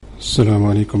السلام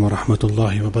عليكم ورحمة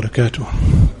الله وبركاته.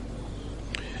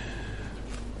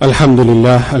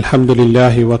 الحمد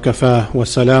لله وكفاه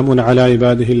وسلام على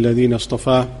عباده الذين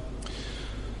اصطفاه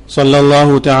صلى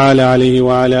الله تعالى عليه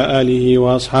وعلى آله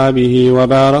وأصحابه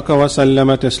وبارك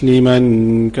وسلم تسليما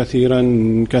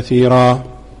كثيرا.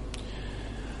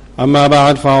 أما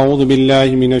بعد، فأعوذ بالله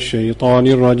من الشيطان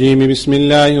الرجيم. بسم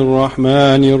الله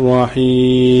الرحمن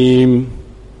الرحيم.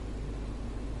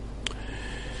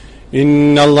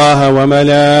 إن الله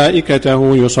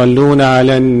وملائكته يصلون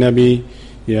على النبي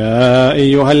يا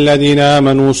أيها الذين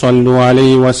آمنوا صلوا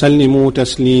عليه وسلموا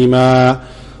تسليما.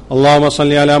 اللهم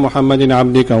صل على محمد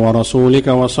عبدك ورسولك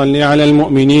وصل على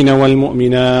المؤمنين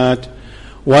والمؤمنات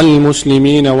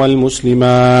والمسلمين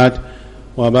والمسلمات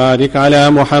وبارك على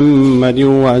محمد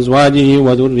وأزواجه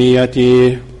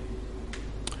وذريته.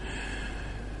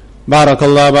 بارك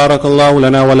الله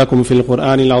لنا ولكم في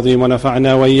القرآن العظيم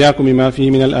ونفعنا وإياكم بما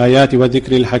فيه من الآيات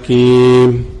والذكر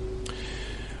الحكيم.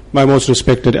 My most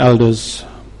respected elders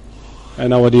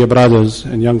and our dear brothers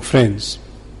and young friends,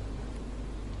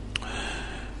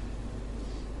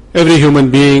 every human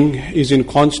being is in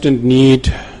constant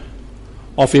need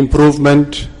of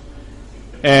improvement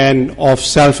and of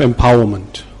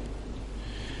self-empowerment.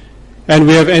 And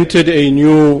we have entered a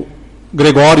new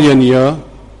Gregorian year,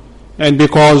 and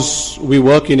because we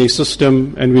work in a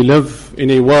system and we live in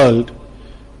a world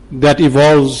that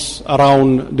evolves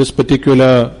around this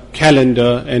particular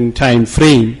calendar and time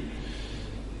frame,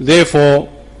 therefore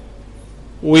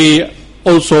we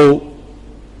also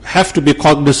have to be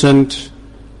cognizant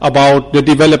about the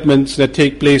developments that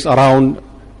take place around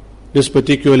this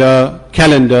particular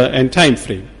calendar and time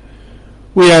frame.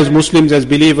 We as Muslims, as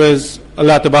believers,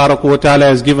 Allah Tabaraka wa Ta'ala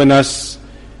has given us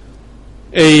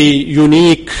a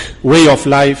unique way of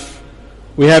life.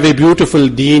 We have a beautiful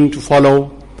deen to follow,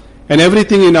 and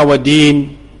everything in our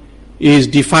deen is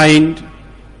defined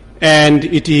and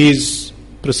it is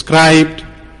prescribed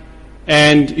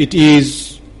and it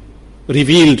is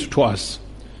revealed to us.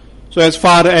 So as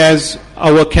far as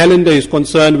our calendar is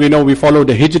concerned, we know we follow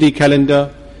the Hijri calendar,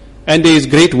 and there is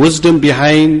great wisdom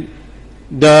behind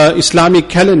the Islamic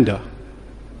calendar.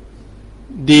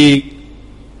 The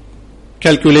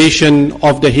calculation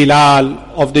of the hilal,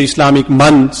 of the Islamic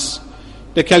months,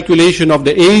 the calculation of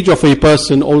the age of a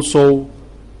person also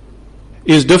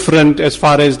is different as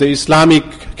far as the Islamic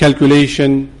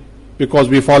calculation, because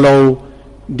we follow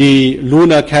the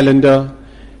lunar calendar.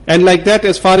 And like that,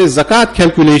 as far as zakat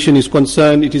calculation is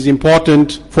concerned, it is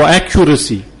important for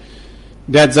accuracy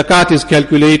that zakat is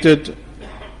calculated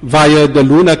via the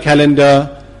lunar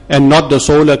calendar and not the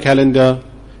solar calendar,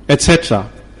 etc.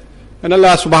 And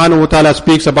Allah subhanahu wa ta'ala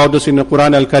speaks about this in the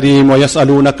Quran al-Kareem.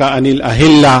 وَيَسْأَلُونَكَ عَنِ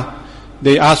الْأَهِلَّةِ.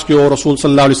 They ask you, O Rasul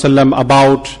sallallahu alaihi wasallam,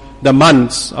 about the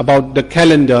months, about the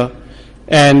calendar,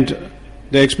 and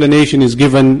the explanation is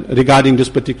given regarding this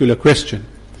particular question.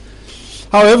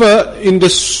 However, in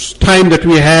this time that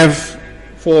we have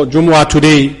for Jumuah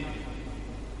today,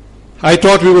 I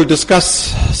thought we will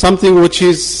discuss something which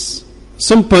is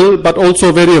simple but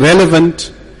also very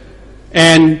relevant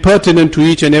and pertinent to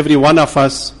each and every one of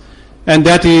us, and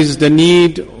that is the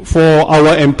need for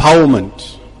our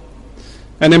empowerment.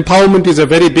 And empowerment is a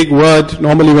very big word.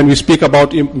 Normally when we speak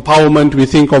about empowerment, we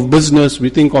think of business, we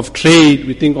think of trade,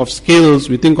 we think of skills,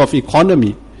 we think of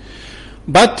economy.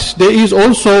 But there is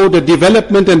also the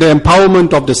development and the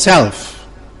empowerment of the self,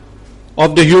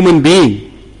 of the human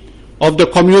being, of the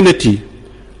community,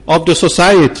 of the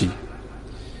society.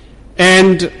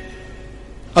 And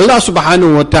Allah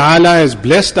subhanahu wa ta'ala has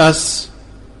blessed us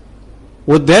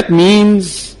with that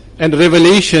means and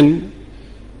revelation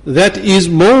that is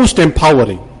most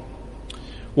empowering.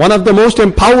 One of the most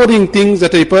empowering things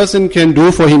that a person can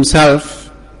do for himself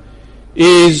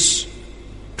is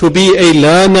to be a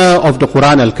learner of the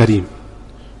Quran al-Kareem,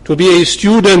 to be a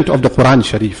student of the Quran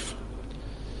Sharif.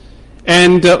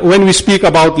 And when we speak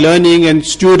about learning and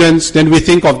students, then we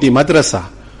think of the madrasa.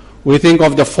 We think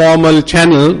of the formal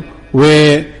channel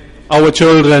where our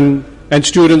children and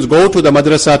students go to the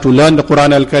madrasa to learn the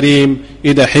Quran al-Kareem,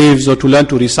 either hifz or to learn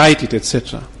to recite it,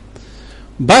 etc.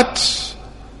 But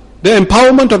the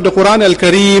empowerment of the Quran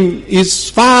al-Kareem is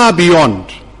far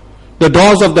beyond the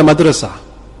doors of the madrasa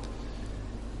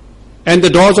and the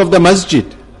doors of the masjid.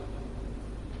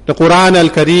 The Quran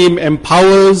al-Kareem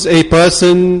empowers a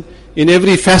person in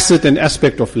every facet and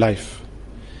aspect of life.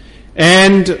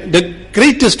 And the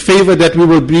greatest favor that we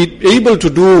will be able to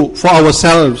do for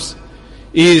ourselves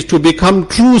is to become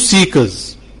true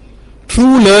seekers,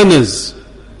 true learners,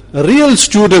 real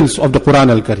students of the Quran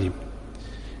al-Kareem.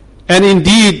 And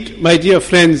indeed, my dear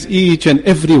friends, each and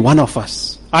every one of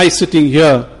us, I sitting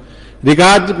here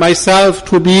regard myself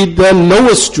to be the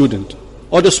lowest student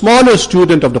or the smallest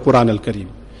student of the Quran al-Kareem.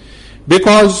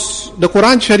 Because the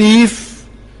Quran Sharif,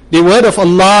 the word of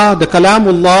Allah, the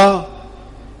Kalamullah,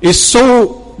 is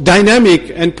so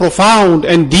dynamic and profound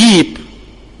and deep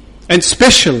and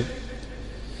special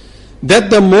that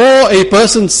the more a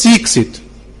person seeks it,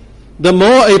 the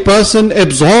more a person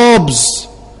absorbs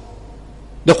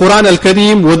the Quran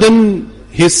al-Kareem within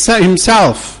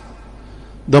himself,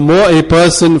 the more a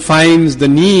person finds the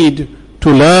need to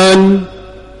learn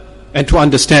and to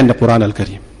understand the Quran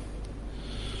al-Kareem.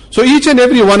 So each and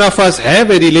every one of us have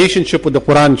a relationship with the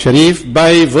Quran Sharif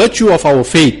by virtue of our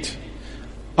faith.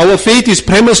 Our faith is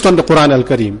premised on the Quran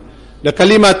al-Kareem. The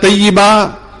kalima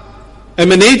tayyibah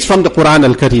emanates from the Quran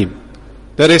al-Kareem.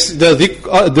 The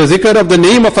zikr of the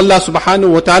name of Allah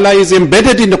subhanahu wa ta'ala is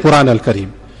embedded in the Quran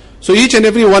al-Kareem. So each and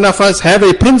every one of us have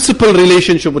a principal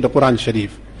relationship with the Quran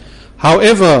Sharif.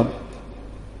 However,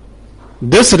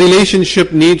 this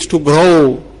relationship needs to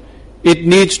grow, it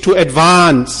needs to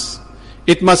advance,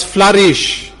 it must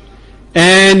flourish,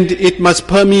 and it must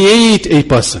permeate a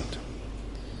person.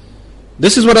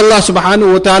 This is what Allah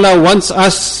subhanahu wa ta'ala wants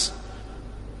us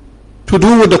to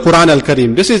do with the Quran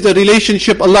al-Kareem. This is the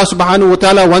relationship Allah subhanahu wa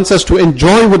ta'ala wants us to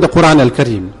enjoy with the Quran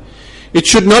al-Kareem. It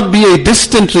should not be a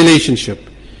distant relationship.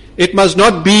 It must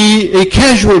not be a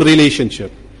casual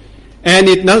relationship. And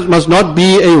it must not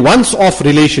be a once-off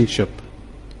relationship,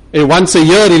 a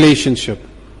once-a-year relationship,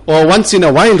 or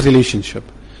once-in-a-while relationship.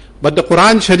 But the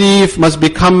Quran Sharif must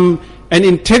become an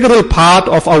integral part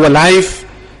of our life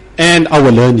and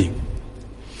our learning.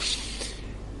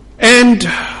 And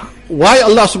why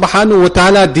Allah subhanahu wa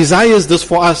ta'ala desires this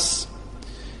for us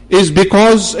is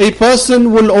because a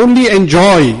person will only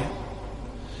enjoy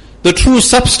the true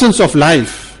substance of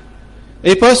life.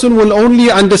 A person will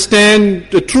only understand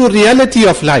the true reality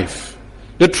of life,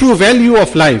 the true value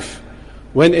of life,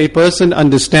 when a person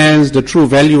understands the true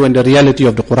value and the reality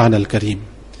of the Quran al-Kareem.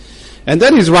 And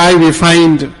that is why we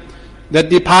find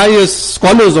that the pious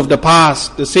scholars of the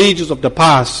past, the sages of the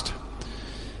past,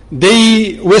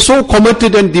 they were so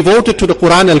committed and devoted to the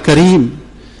Quran al-Kareem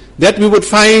that we would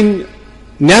find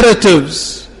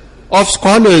narratives of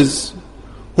scholars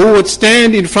who would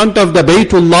stand in front of the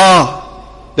Baytullah,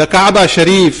 the Kaaba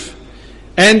Sharif,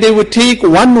 and they would take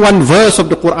one verse of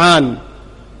the Quran,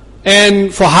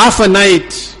 and for half a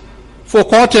night, for a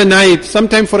quarter night,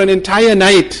 sometimes for an entire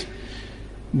night,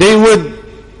 they would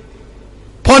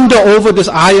ponder over this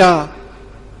ayah,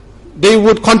 they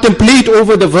would contemplate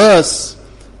over the verse,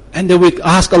 and they would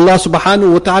ask Allah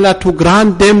subhanahu wa ta'ala to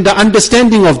grant them the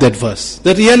understanding of that verse,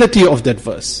 the reality of that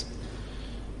verse.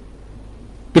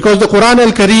 Because the Quran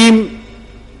al-Kareem,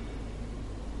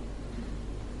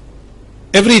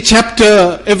 every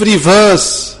chapter, every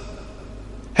verse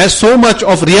has so much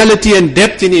of reality and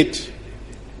depth in it.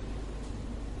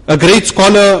 A great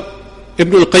scholar,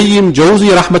 Ibn al-Qayyim Jawzi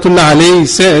rahmatullah alayhi,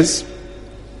 says,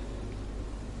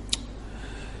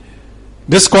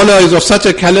 this scholar is of such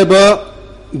a caliber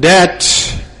that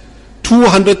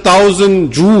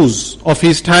 200,000 Jews of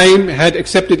his time had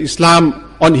accepted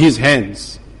Islam on his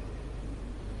hands.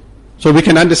 So we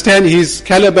can understand his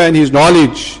caliber and his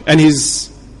knowledge and his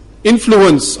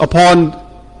influence upon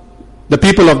the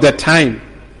people of that time.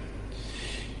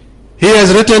 He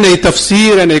has written a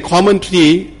tafsir and a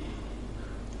commentary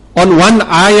on one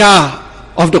ayah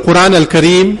of the Quran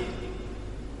al-Kareem,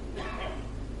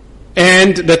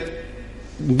 and the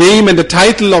name and the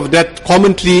title of that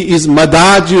commentary is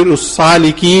Madajir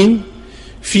Salikin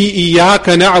Fi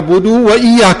Iyaka Na'budu Wa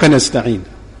Iyaka Nasta'in,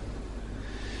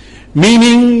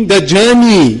 meaning the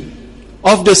journey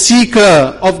of the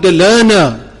seeker, of the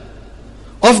learner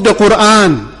of the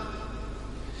Quran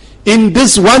in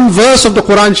this one verse of the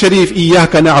Quran Sharif,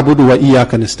 Iyaka Na'budu Wa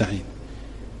Iyaka Nasta'in.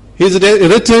 He's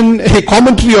written a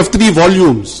commentary of 3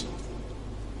 volumes.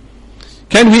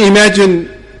 Can we imagine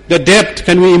the depth?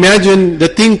 Can we imagine the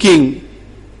thinking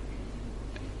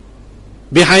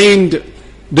behind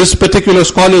this particular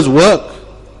scholar's work?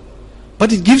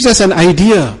 But it gives us an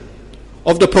idea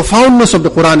of the profoundness of the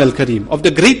Quran al-Kareem, of the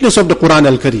greatness of the Quran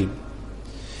al-Kareem.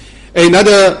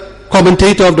 Another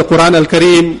commentator of the Quran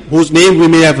al-Kareem, whose name we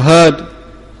may have heard,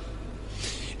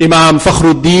 Imam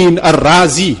Fakhruddin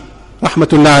al-Razi,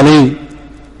 rahmatullah alayhi,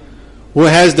 who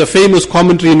has the famous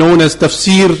commentary known as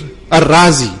Tafsir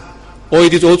al-Razi, or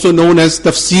it is also known as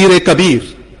Tafsir-e-Kabir.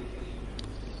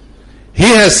 He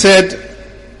has said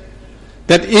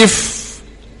that if,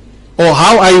 or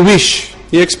how I wish,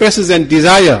 he expresses a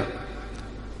desire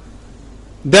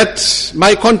that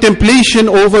my contemplation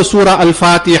over Surah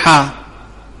Al-Fatiha,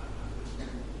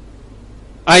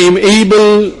 I am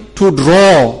able to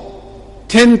draw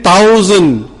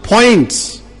 10,000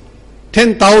 points,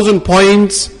 10,000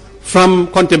 points from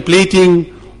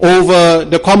contemplating over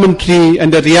the commentary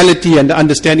and the reality and the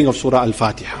understanding of Surah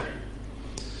Al-Fatiha.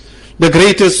 The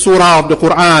greatest surah of the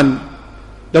Quran,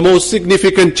 the most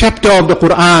significant chapter of the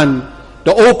Quran,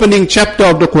 the opening chapter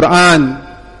of the Quran,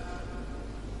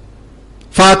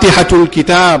 Fatihatul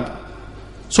Kitab.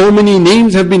 So many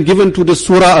names have been given to the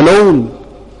surah alone.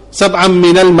 Sab'am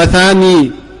min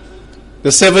al-mathani,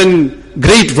 the 7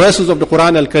 great verses of the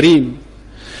Quran al-Kareem.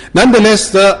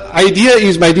 Nonetheless, the idea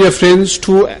is, my dear friends,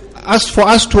 for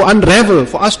us to unravel,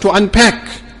 for us to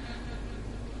unpack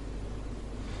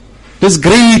this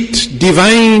great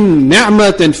divine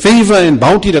ni'mat and favor and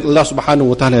bounty that Allah subhanahu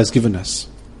wa ta'ala has given us.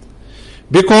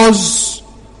 Because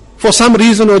for some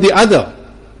reason or the other,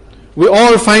 we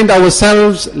all find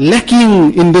ourselves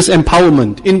lacking in this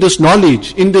empowerment, in this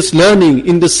knowledge, in this learning,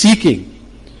 in this seeking.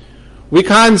 We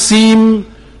can't seem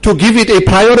to give it a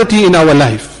priority in our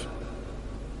life.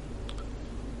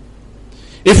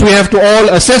 If we have to all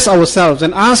assess ourselves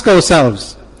and ask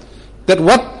ourselves that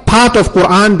what part of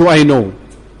Quran do I know?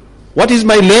 What is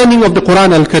my learning of the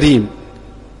Quran al-Kareem?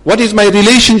 What is my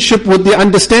relationship with the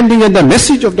understanding and the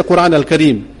message of the Quran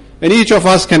al-Kareem? And each of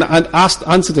us can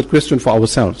answer that question for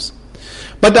ourselves.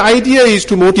 But the idea is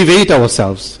to motivate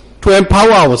ourselves, to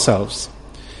empower ourselves.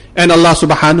 And Allah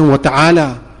subhanahu wa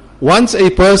ta'ala wants a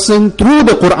person through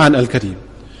the Quran al-Kareem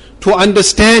to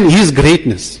understand His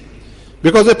greatness.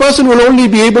 Because a person will only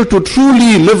be able to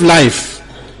truly live life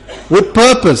with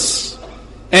purpose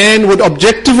and with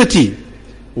objectivity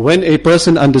when a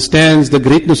person understands the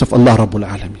greatness of Allah Rabbul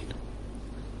Alameen.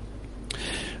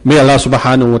 May Allah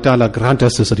subhanahu wa ta'ala grant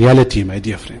us this reality, my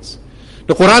dear friends.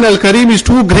 The Quran al-Kareem is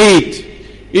too great,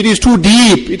 it is too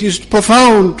deep, it is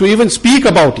profound to even speak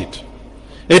about it.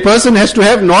 A person has to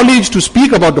have knowledge to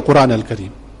speak about the Quran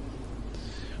al-Kareem.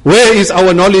 Where is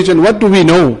our knowledge and what do we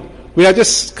know? We are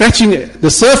just scratching the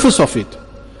surface of it.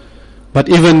 But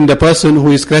even the person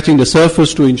who is scratching the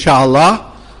surface to, inshallah,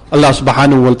 Allah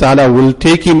subhanahu wa ta'ala will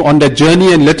take him on that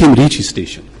journey and let him reach his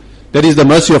station. That is the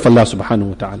mercy of Allah subhanahu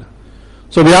wa ta'ala.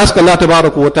 So we ask Allah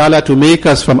tabarak wa ta'ala to make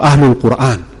us from Ahlul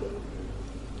Quran.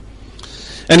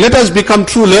 And let us become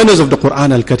true learners of the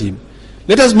Quran al-Kareem.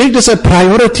 Let us make this a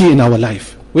priority in our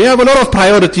life. We have a lot of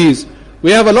priorities.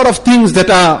 We have a lot of things that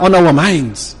are on our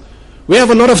minds. We have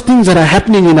a lot of things that are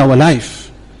happening in our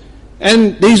life.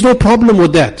 And there is no problem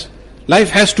with that. Life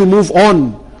has to move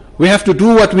on. We have to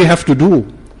do what we have to do.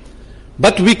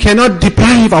 But we cannot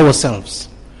deprive ourselves.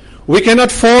 We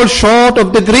cannot fall short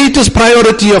of the greatest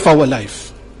priority of our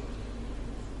life.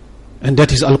 And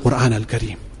that is Al-Quran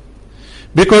Al-Kareem.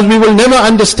 Because we will never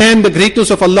understand the greatness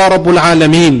of Allah Rabbul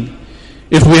Alameen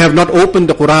if we have not opened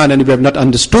the Quran and if we have not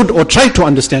understood or tried to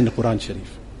understand the Quran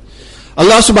Sharif.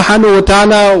 Allah subhanahu wa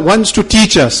ta'ala wants to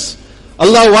teach us.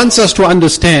 Allah wants us to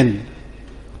understand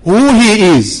who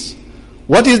He is.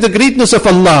 What is the greatness of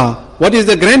Allah? What is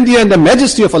the grandeur and the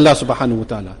majesty of Allah subhanahu wa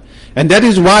ta'ala? And that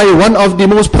is why one of the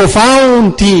most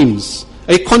profound themes,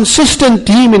 a consistent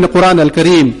theme in the Quran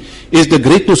al-Kareem, is the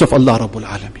greatness of Allah Rabbul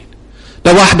Alameen.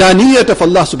 The wahdaniyat of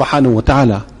Allah subhanahu wa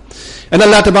ta'ala. And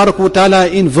Allah tabarak wa ta'ala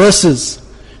in verses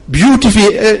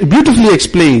beautifully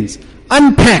explains,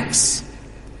 unpacks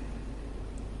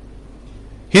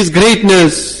His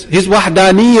greatness, His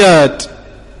wahdaniyat,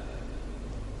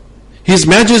 His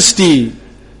majesty,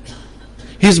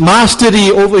 His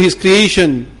mastery over His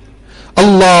creation.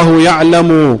 Allahu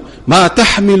ya'lamu ma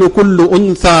tahmilu kullu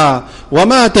untha wa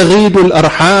ma taghidu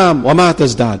al-arham wa ma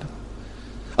tazdad.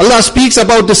 Allah speaks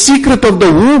about the secret of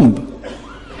the womb,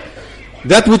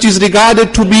 that which is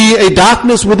regarded to be a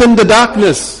darkness within the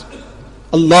darkness.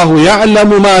 Allahu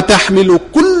ya'lamu ma tahmilu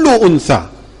kullu untha.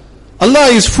 Allah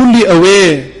is fully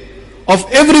aware of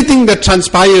everything that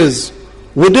transpires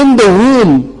within the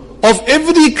womb of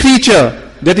every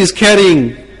creature that is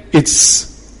carrying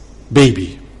its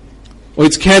baby, or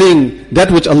it's carrying that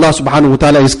which Allah subhanahu wa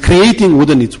ta'ala is creating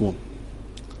within its womb.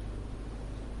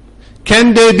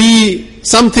 Can there be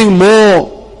something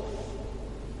more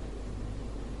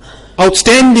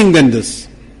outstanding than this?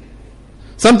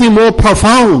 Something more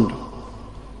profound?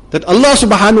 That Allah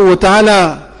subhanahu wa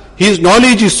ta'ala, His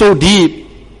knowledge is so deep,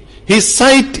 His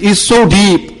sight is so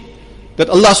deep, that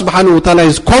Allah subhanahu wa ta'ala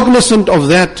is cognizant of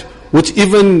that which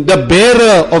even the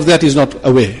bearer of that is not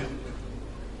aware.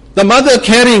 The mother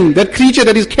carrying, that creature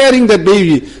that is carrying that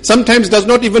baby, sometimes does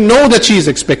not even know that she is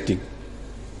expecting.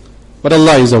 But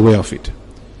Allah is aware of it.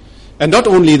 And not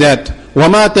only that,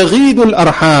 وَمَا تَغِيدُ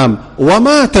الْأَرْحَامِ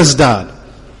وَمَا تَزْدَادُ.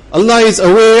 Allah is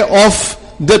aware of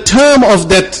the term of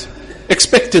that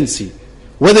expectancy.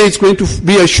 Whether it's going to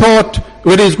be a short,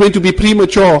 whether it's going to be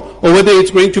premature, or whether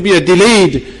it's going to be a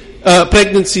delayed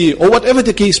pregnancy, or whatever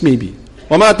the case may be.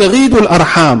 وَمَا تَغِيدُ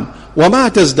الْأَرْحَامُ وَمَا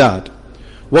تَزْدَادُ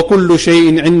وَكُلُّ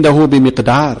شَيْءٍ عِنْدَهُ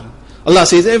بِمِقْدَارٍ. Allah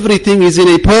says everything is in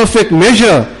a perfect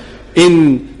measure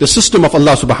in the system of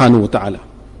Allah subhanahu wa ta'ala.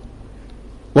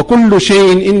 وَكُلُّ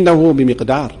شَيْءٍ إِنَّهُ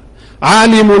بِمِقْدَارٍ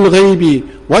عَالِمُ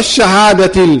الْغَيْبِ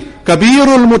وَالشَّهَادَةِ الْكَبِيرُ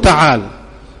الْمُتَعَالِ.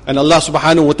 And Allah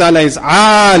subhanahu wa ta'ala is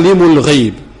عَالِمُ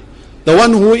الْغَيْبِ, the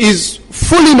one who is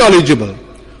fully knowledgeable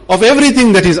of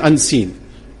everything that is unseen.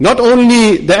 Not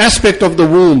only the aspect of the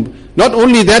womb, not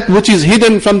only that which is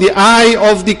hidden from the eye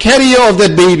of the carrier of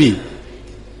that baby,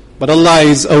 but Allah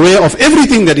is aware of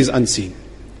everything that is unseen.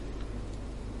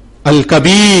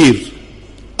 Al-Kabir,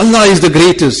 Allah is the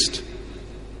greatest.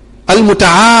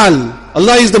 Al-Muta'al,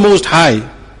 Allah is the most high.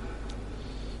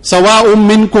 Sawa'un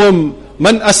minkum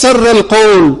man asarra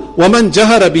al-qawl wa man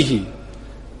jahara bihi.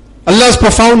 Allah's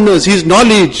profoundness, His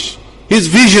knowledge, His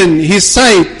vision, His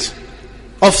sight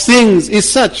of things is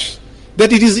such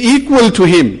that it is equal to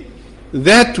Him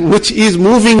that which is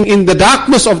moving in the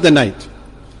darkness of the night,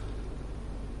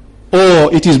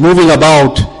 or it is moving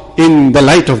about in the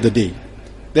light of the day.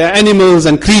 There are animals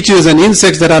and creatures and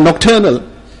insects that are nocturnal.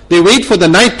 They wait for the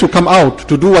night to come out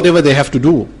to do whatever they have to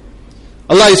do.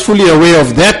 Allah is fully aware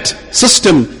of that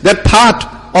system, that part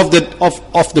of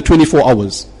the 24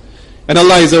 hours. And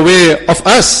Allah is aware of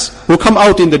us who come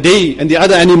out in the day and the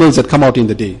other animals that come out in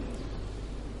the day.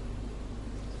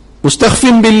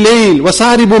 Mustakhfin bil layl wa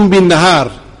saribun bin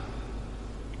nahar.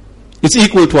 It's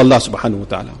equal to Allah subhanahu wa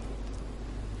ta'ala.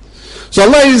 So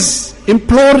Allah is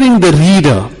imploring the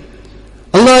reader.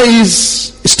 Allah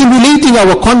is stimulating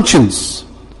our conscience.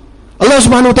 Allah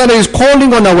subhanahu wa ta'ala is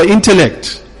calling on our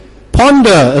intellect.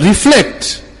 Ponder,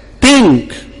 reflect,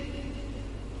 think,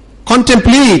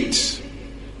 contemplate,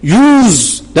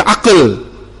 use the aql,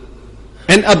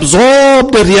 and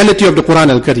absorb the reality of the Quran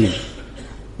al-Kareem.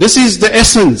 This is the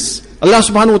essence. Allah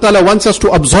subhanahu wa ta'ala wants us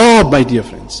to absorb, my dear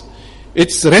friends.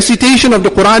 Its recitation of the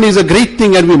Quran is a great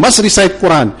thing, and we must recite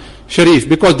Quran Sharif,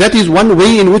 because that is one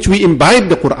way in which we imbibe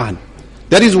the Quran.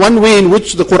 That is one way in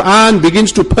which the Quran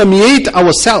begins to permeate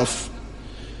ourselves.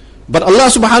 But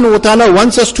Allah subhanahu wa ta'ala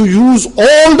wants us to use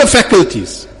all the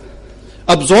faculties.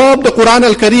 Absorb the Quran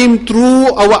al-Kareem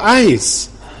through our eyes.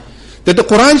 That the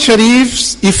Quran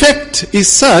Sharif's effect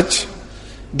is such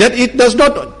that it does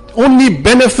not only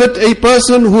benefit a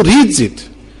person who reads it,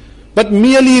 but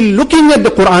merely looking at the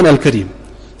Quran al-Kareem.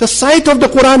 The sight of the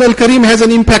Quran al-Kareem has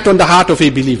an impact on the heart of a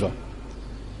believer.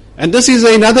 And this is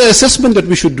another assessment that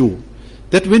we should do.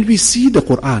 That when we see the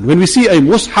Quran, when we see a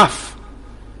mushaf,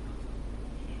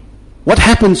 what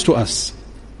happens to us?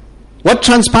 What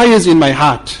transpires in my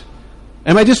heart?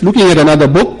 Am I just looking at another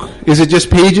book? Is it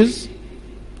just pages?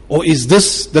 Or is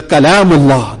this the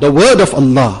kalamullah, the word of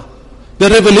Allah, the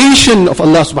revelation of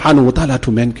Allah subhanahu wa ta'ala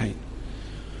to mankind?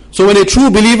 So when a true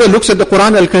believer looks at the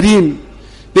Quran al-Kareem,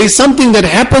 there is something that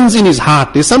happens in his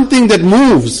heart. There is something that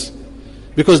moves.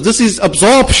 Because this is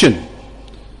absorption.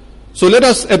 So let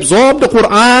us absorb the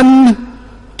Quran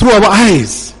through our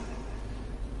eyes.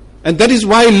 And that is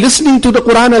why listening to the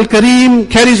Quran al-Kareem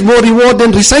carries more reward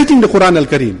than reciting the Quran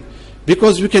al-Kareem.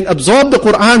 Because you can absorb the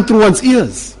Quran through one's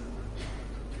ears.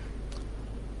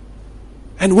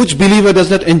 And which believer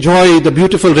does not enjoy the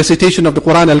beautiful recitation of the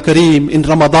Quran al-Kareem in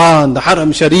Ramadan, the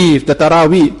Haram Sharif, the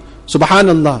Taraweeh?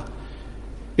 Subhanallah.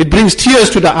 It brings tears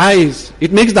to the eyes.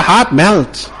 It makes the heart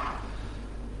melt.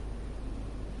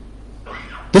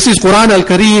 This is Quran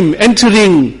al-Kareem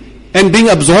entering and being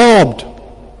absorbed.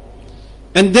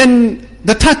 And then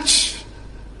the touch.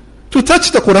 To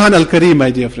touch the Quran al-Kareem,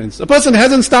 my dear friends. A person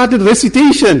hasn't started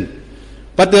recitation,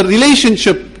 but the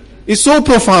relationship is so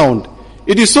profound.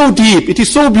 It is so deep. It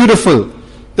is so beautiful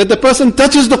that the person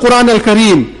touches the Quran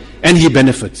al-Kareem and he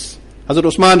benefits. Hazrat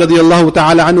Usman radiallahu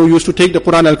ta'ala anhu used to take the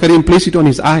Quran al-Kareem, place it on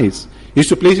his eyes. He used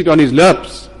to place it on his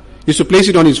lips. He used to place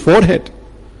it on his forehead.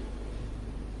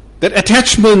 That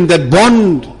attachment, that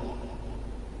bond.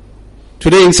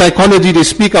 Today in psychology they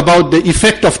speak about the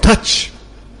effect of touch.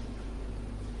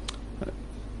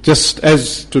 Just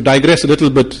as to digress a little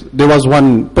bit, there was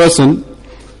one person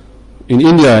in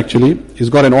India actually, he's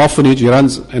got an orphanage, he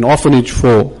runs an orphanage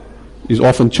for his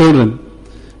orphan children.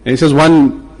 And he says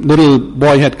one little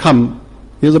boy had come,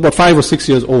 he was about 5 or 6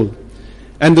 years old.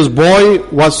 And this boy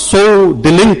was so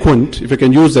delinquent, if I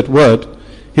can use that word,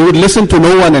 he would listen to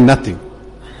no one and nothing.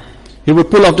 He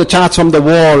would pull off the charts from the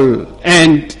wall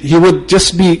and he would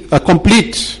just be a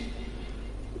complete,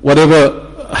 whatever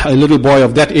a little boy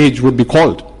of that age would be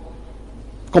called.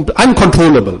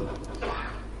 Uncontrollable.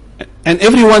 And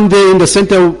everyone there in the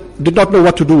center did not know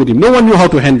what to do with him. No one knew how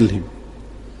to handle him.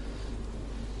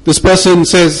 This person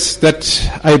says that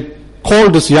I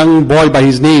called this young boy by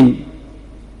his name.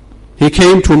 He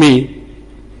came to me.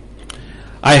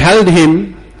 I held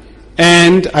him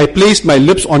and I placed my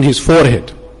lips on his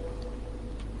forehead.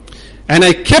 And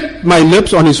I kept my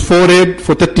lips on his forehead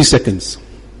for 30 seconds.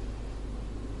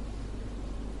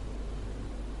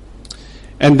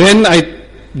 And then I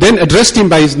addressed him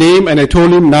by his name and I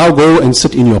told him, now go and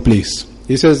sit in your place.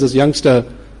 He says this youngster,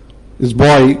 this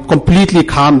boy completely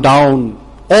calmed down.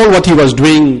 All what he was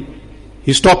doing,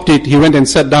 he stopped it, he went and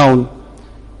sat down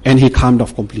and he calmed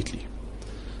off completely.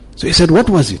 So he said, what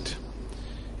was it?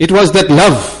 It was that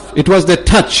love, it was that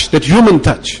touch, that human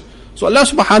touch. So Allah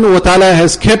subhanahu wa ta'ala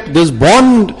has kept this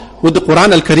bond with the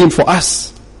Quran al-Kareem for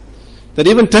us. That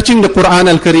even touching the Quran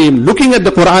al-Kareem, looking at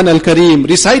the Quran al-Kareem,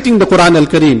 reciting the Quran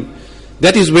al-Kareem,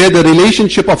 that is where the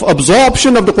relationship of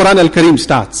absorption of the Quran al-Kareem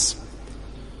starts.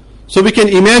 So we can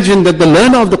imagine that the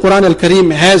learner of the Quran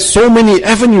al-Kareem has so many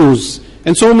avenues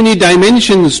and so many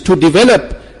dimensions to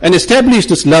develop and establish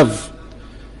this love.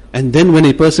 And then when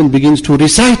a person begins to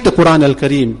recite the Quran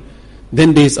al-Kareem,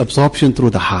 then there is absorption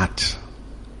through the heart.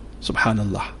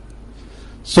 Subhanallah.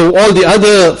 So all the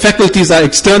other faculties are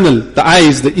external, the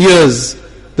eyes, the ears,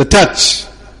 the touch.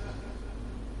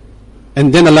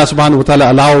 And then Allah subhanahu wa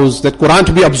ta'ala allows that Quran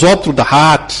to be absorbed through the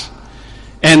heart.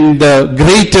 And the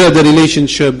greater the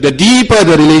relationship, the deeper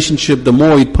the relationship, the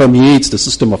more it permeates the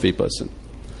system of a person.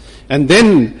 And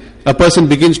then a person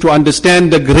begins to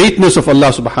understand the greatness of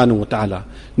Allah subhanahu wa ta'ala.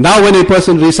 Now when a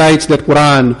person recites that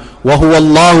Quran, وَهُوَ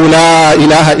اللَّهُ لَا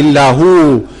إِلَهَ إِلَّا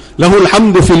هُوَ لَهُ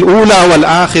الْحَمْدُ فِي الْأُولَى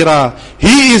وَالْآخِرَةِ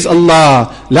He is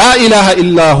Allah, لَا إِلَهَ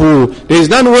إِلَّا هُوَ There is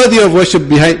none worthy of worship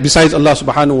besides Allah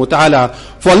subhanahu wa ta'ala.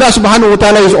 For Allah subhanahu wa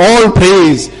ta'ala is all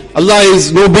praise. Allah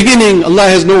is no beginning, Allah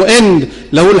has no end.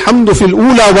 لَهُ الْحَمْدُ فِي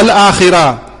الْأُولَى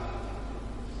وَالْآخِرَةِ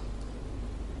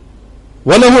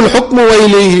وَلَهُ الْحُكْمُ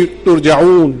وَإِلَيْهِ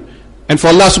تُرْجَعُونَ And for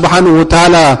Allah subhanahu wa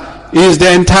ta'ala is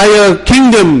the entire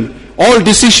kingdom, all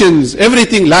decisions,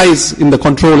 everything lies in the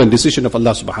control and decision of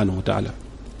Allah subhanahu wa ta'ala.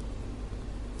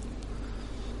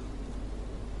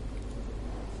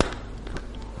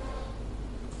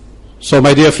 So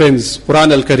my dear friends,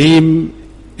 Quran al-Kareem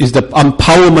is the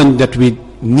empowerment that we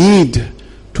need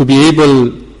to be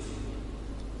able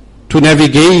to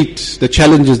navigate the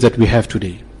challenges that we have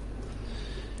today.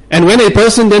 And when a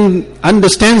person then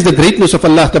understands the greatness of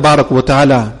Allah Tabarak wa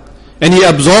Ta'ala, and he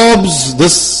absorbs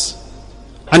this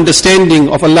understanding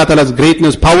of Allah Ta'ala's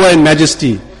greatness, power and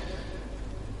majesty,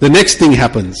 the next thing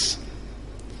happens.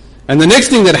 And the next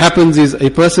thing that happens is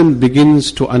a person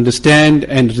begins to understand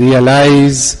and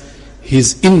realize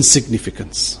his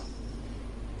insignificance.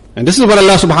 And this is what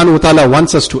Allah Subhanahu wa Ta'ala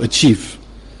wants us to achieve.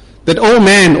 That, oh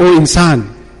man, oh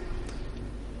insan,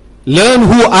 learn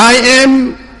who I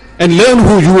am and learn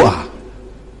who you are.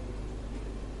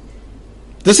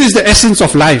 This is the essence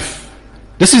of life.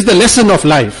 This is the lesson of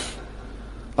life.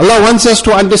 Allah wants us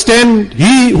to understand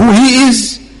who He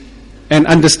is and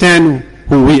understand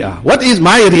who we are. What is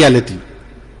my reality?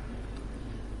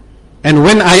 And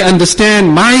when I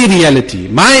understand my reality,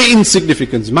 my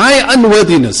insignificance, my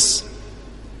unworthiness,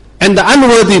 and the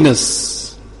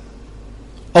unworthiness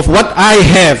of what I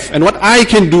have and what I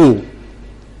can do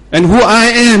and who I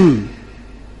am,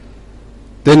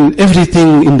 then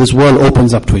everything in this world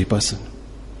opens up to a person.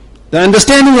 The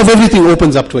understanding of everything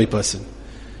opens up to a person.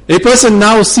 A person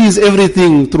now sees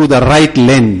everything through the right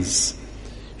lens.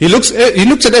 He looks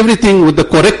at everything with the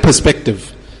correct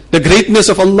perspective. The greatness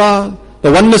of Allah,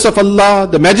 the oneness of Allah,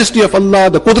 the majesty of Allah,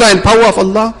 the qudra and power of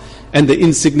Allah, and the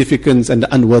insignificance and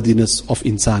the unworthiness of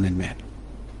insan and man.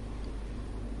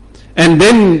 And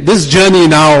then this journey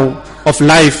now of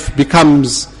life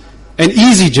becomes an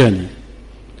easy journey.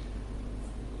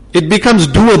 It becomes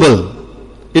doable.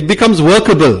 It becomes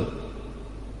workable.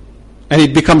 And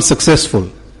it becomes successful.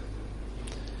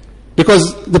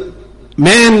 Because the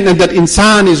man and that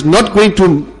insan is not going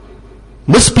to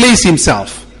misplace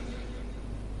himself.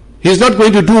 He is not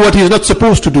going to do what he is not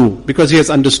supposed to do because he has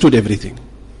understood everything.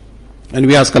 And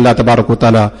we ask Allah Tabarak wa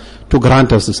Ta'ala to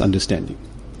grant us this understanding.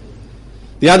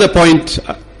 The other point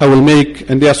I will make,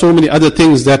 and there are so many other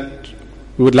things that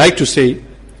we would like to say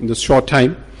in this short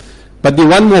time, but the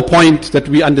one more point that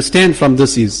we understand from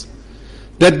this is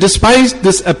that despite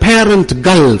this apparent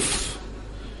gulf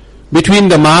between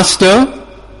the master,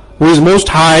 who is most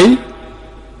high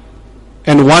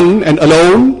and one and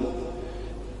alone,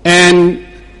 and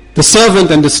the servant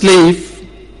and the slave,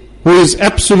 who is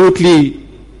absolutely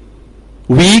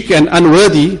weak and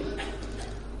unworthy,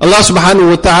 Allah subhanahu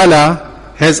wa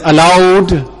ta'ala has allowed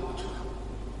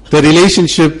the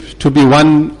relationship to be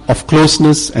one of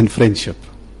closeness and friendship.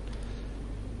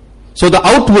 So the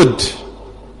outward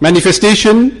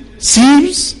manifestation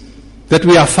seems that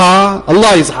we are far,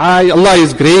 Allah is high, Allah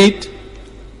is great,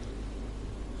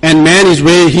 and man is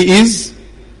where he is.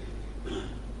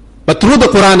 But through the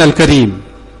Quran al-Kareem,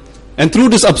 and through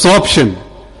this absorption,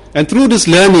 and through this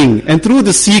learning, and through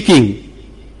this seeking,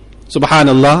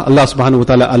 subhanallah, Allah subhanahu wa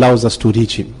ta'ala allows us to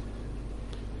reach Him.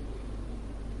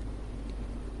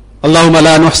 Allahumma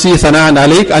la nuhsi thana'an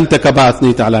alayk anta kama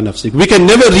athnayta ala nafsik. We can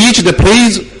never reach the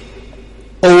praise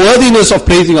or worthiness of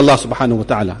praising Allah subhanahu wa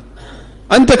ta'ala.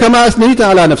 Anta kama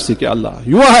athnayta ala nafsik, ya Allah.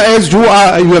 You are as you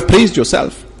are, you have praised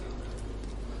yourself.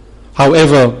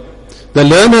 However, the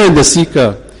learner and the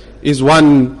seeker is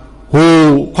one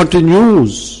who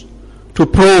continues to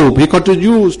probe, he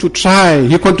continues to try,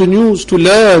 he continues to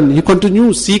learn, he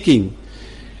continues seeking.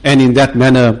 And in that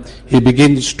manner, he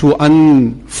begins to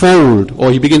unfold, or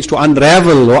he begins to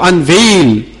unravel or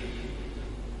unveil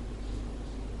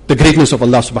the greatness of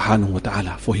Allah subhanahu wa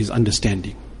ta'ala for his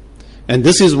understanding. And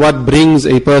this is what brings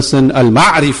a person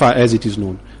al-ma'rifah, as it is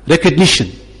known, recognition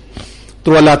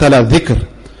through Allah ta'ala dhikr,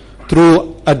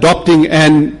 through adopting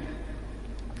and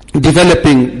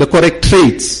developing the correct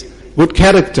traits, good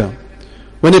character.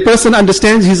 When a person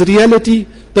understands his reality,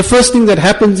 the first thing that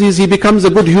happens is he becomes a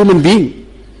good human being.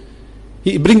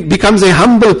 He becomes a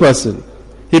humble person.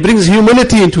 He brings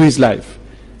humility into his life.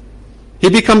 He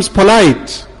becomes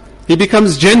polite. He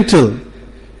becomes gentle.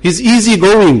 He's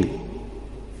easygoing.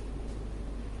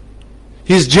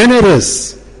 He's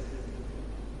generous.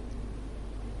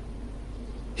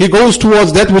 He goes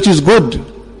towards that which is good,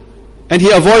 and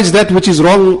he avoids that which is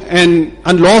wrong and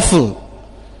unlawful.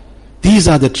 These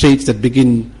are the traits that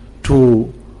begin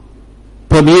to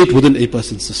permeate within a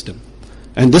person's system.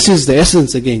 And this is the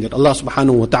essence again, that Allah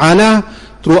subhanahu wa ta'ala,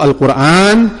 through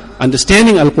Al-Quran,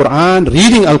 understanding Al-Quran,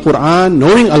 reading Al-Quran,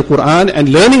 knowing Al-Quran, and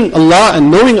learning Allah and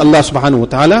knowing Allah subhanahu wa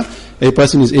ta'ala, a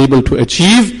person is able to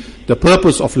achieve the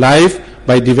purpose of life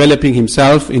by developing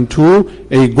himself into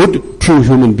a good, true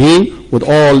human being with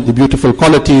all the beautiful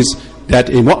qualities that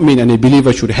a mu'min and a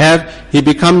believer should have. He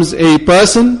becomes a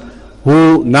person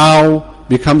who now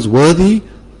becomes worthy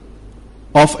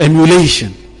of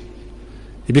emulation.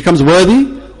 He becomes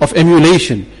worthy of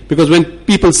emulation, because when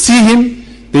people see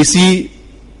him, they see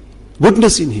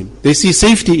goodness in him, they see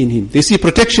safety in him, they see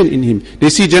protection in him, they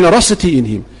see generosity in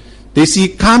him, they see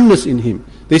calmness in him,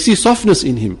 they see softness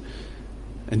in him.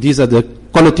 And these are the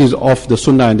qualities of the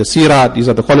Sunnah and the Seerah. These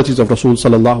are the qualities of Rasul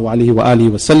sallallahu alaihi wa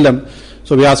alihi wasallam.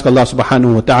 So we ask Allah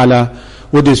subhanahu wa ta'ala,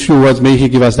 with these few words, may He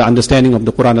give us the understanding of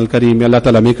the Quran al-Kareem. May Allah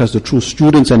ta'ala make us the true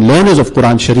students and learners of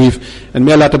Quran Sharif. And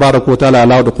may Allah tabarak wa ta'ala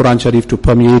allow the Quran Sharif to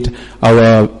permeate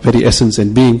our very essence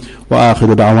and being. Wa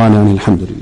akhiru da'wana alhamdulillah.